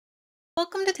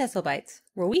Welcome to Tessellations,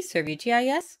 where we serve you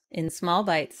GIS in small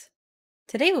bites.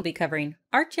 Today we'll be covering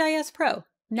ArcGIS Pro,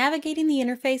 navigating the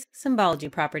interface Symbology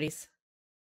properties.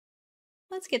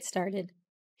 Let's get started.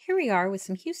 Here we are with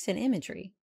some Houston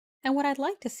imagery, and what I'd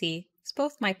like to see is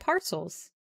both my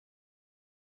parcels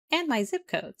and my zip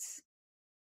codes.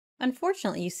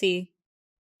 Unfortunately, you see,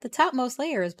 the topmost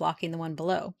layer is blocking the one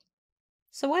below.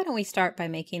 So why don't we start by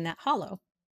making that hollow?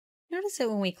 Notice that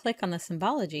when we click on the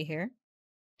Symbology here,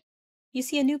 you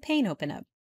see a new pane open up.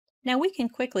 Now we can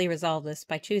quickly resolve this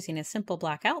by choosing a simple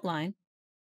black outline,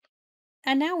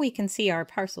 and now we can see our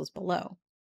parcels below.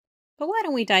 But why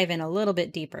don't we dive in a little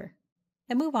bit deeper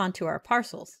and move on to our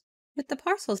parcels? With the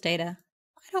parcels data,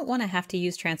 I don't want to have to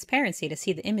use transparency to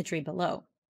see the imagery below.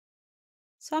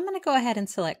 So I'm going to go ahead and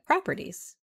select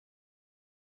Properties,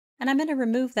 and I'm going to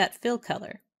remove that fill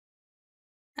color.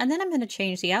 And then I'm going to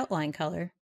change the outline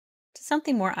color to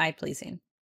something more eye-pleasing.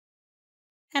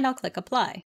 And I'll click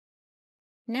Apply.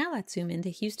 Now let's zoom into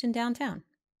Houston downtown.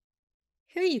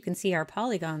 Here you can see our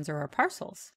polygons or our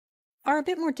parcels are a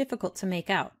bit more difficult to make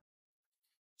out.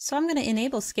 So I'm going to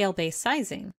enable scale-based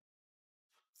sizing,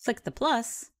 click the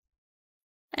plus,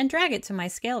 and drag it to my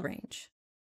scale range.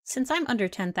 Since I'm under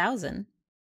 10,000,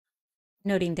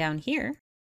 noting down here,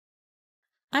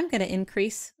 I'm going to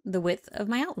increase the width of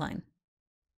my outline.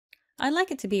 I like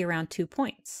it to be around 2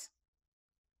 points.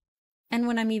 And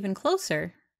when I'm even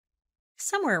closer,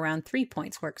 somewhere around 3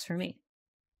 points works for me.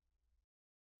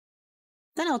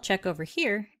 Then I'll check over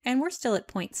here, and we're still at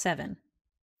 0.7.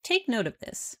 Take note of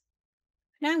this.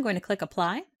 Now I'm going to click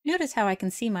Apply. Notice how I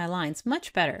can see my lines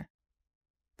much better.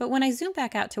 But when I zoom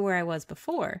back out to where I was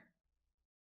before,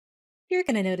 you're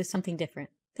going to notice something different.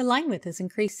 The line width has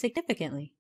increased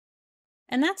significantly.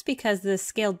 And that's because the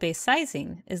scaled-based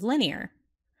sizing is linear.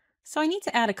 So I need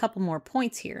to add a couple more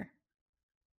points here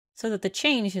so that the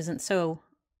change isn't so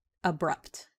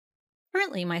abrupt.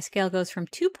 Currently, my scale goes from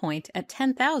 2 point at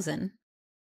 10,000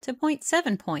 to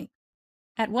 0.7 point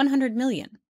at 100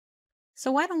 million.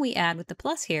 So why don't we add with the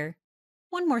plus here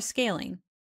one more scaling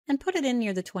and put it in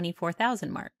near the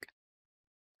 24,000 mark.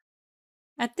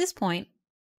 At this point,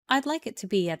 I'd like it to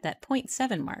be at that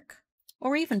 0.7 mark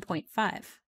or even 0.5.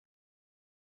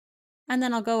 And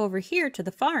then I'll go over here to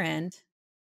the far end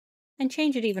and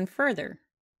change it even further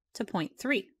to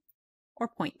 0.3 or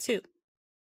 0.2.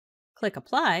 Click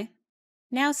Apply.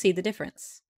 Now see the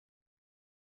difference.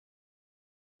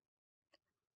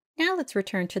 Now let's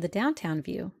return to the downtown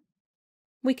view.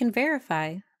 We can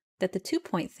verify that the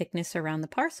 2-point thickness around the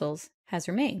parcels has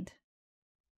remained.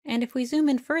 And if we zoom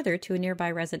in further to a nearby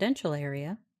residential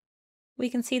area, we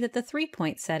can see that the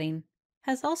 3-point setting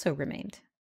has also remained.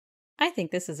 I think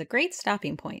this is a great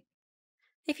stopping point.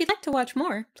 If you'd like to watch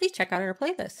more, please check out our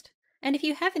playlist. And if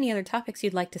you have any other topics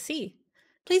you'd like to see,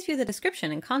 please view the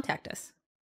description and contact us.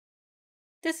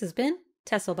 This has been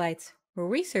Tessellations, where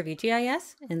we serve you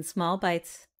GIS in small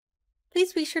bites.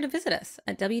 Please be sure to visit us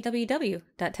at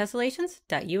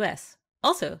www.tessellations.us.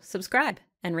 Also, subscribe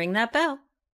and ring that bell.